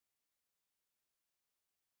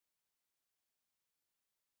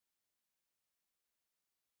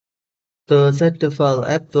To set the file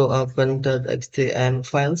app to open .xtm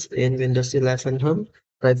files in Windows 11 Home,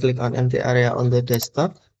 right-click on empty area on the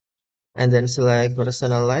desktop, and then select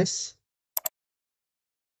Personalize.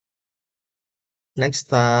 Next,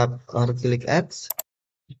 tap or click Apps.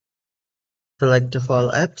 Select the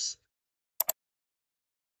file apps,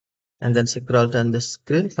 and then scroll down the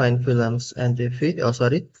screen, find Films and TV.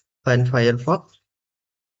 Find Firefox.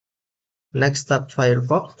 Next, tap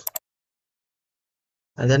Firefox,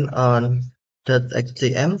 and then on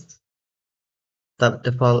 .xtm, tap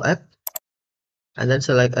the file app, and then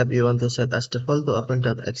select app you want to set as default to open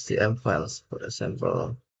 .xtm files. For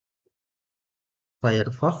example,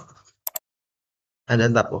 Firefox, and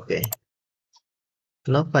then tap OK.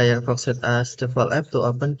 Now Firefox set as default app to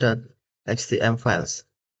open .xtm files.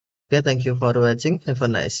 Okay, thank you for watching. Have a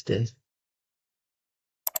nice day.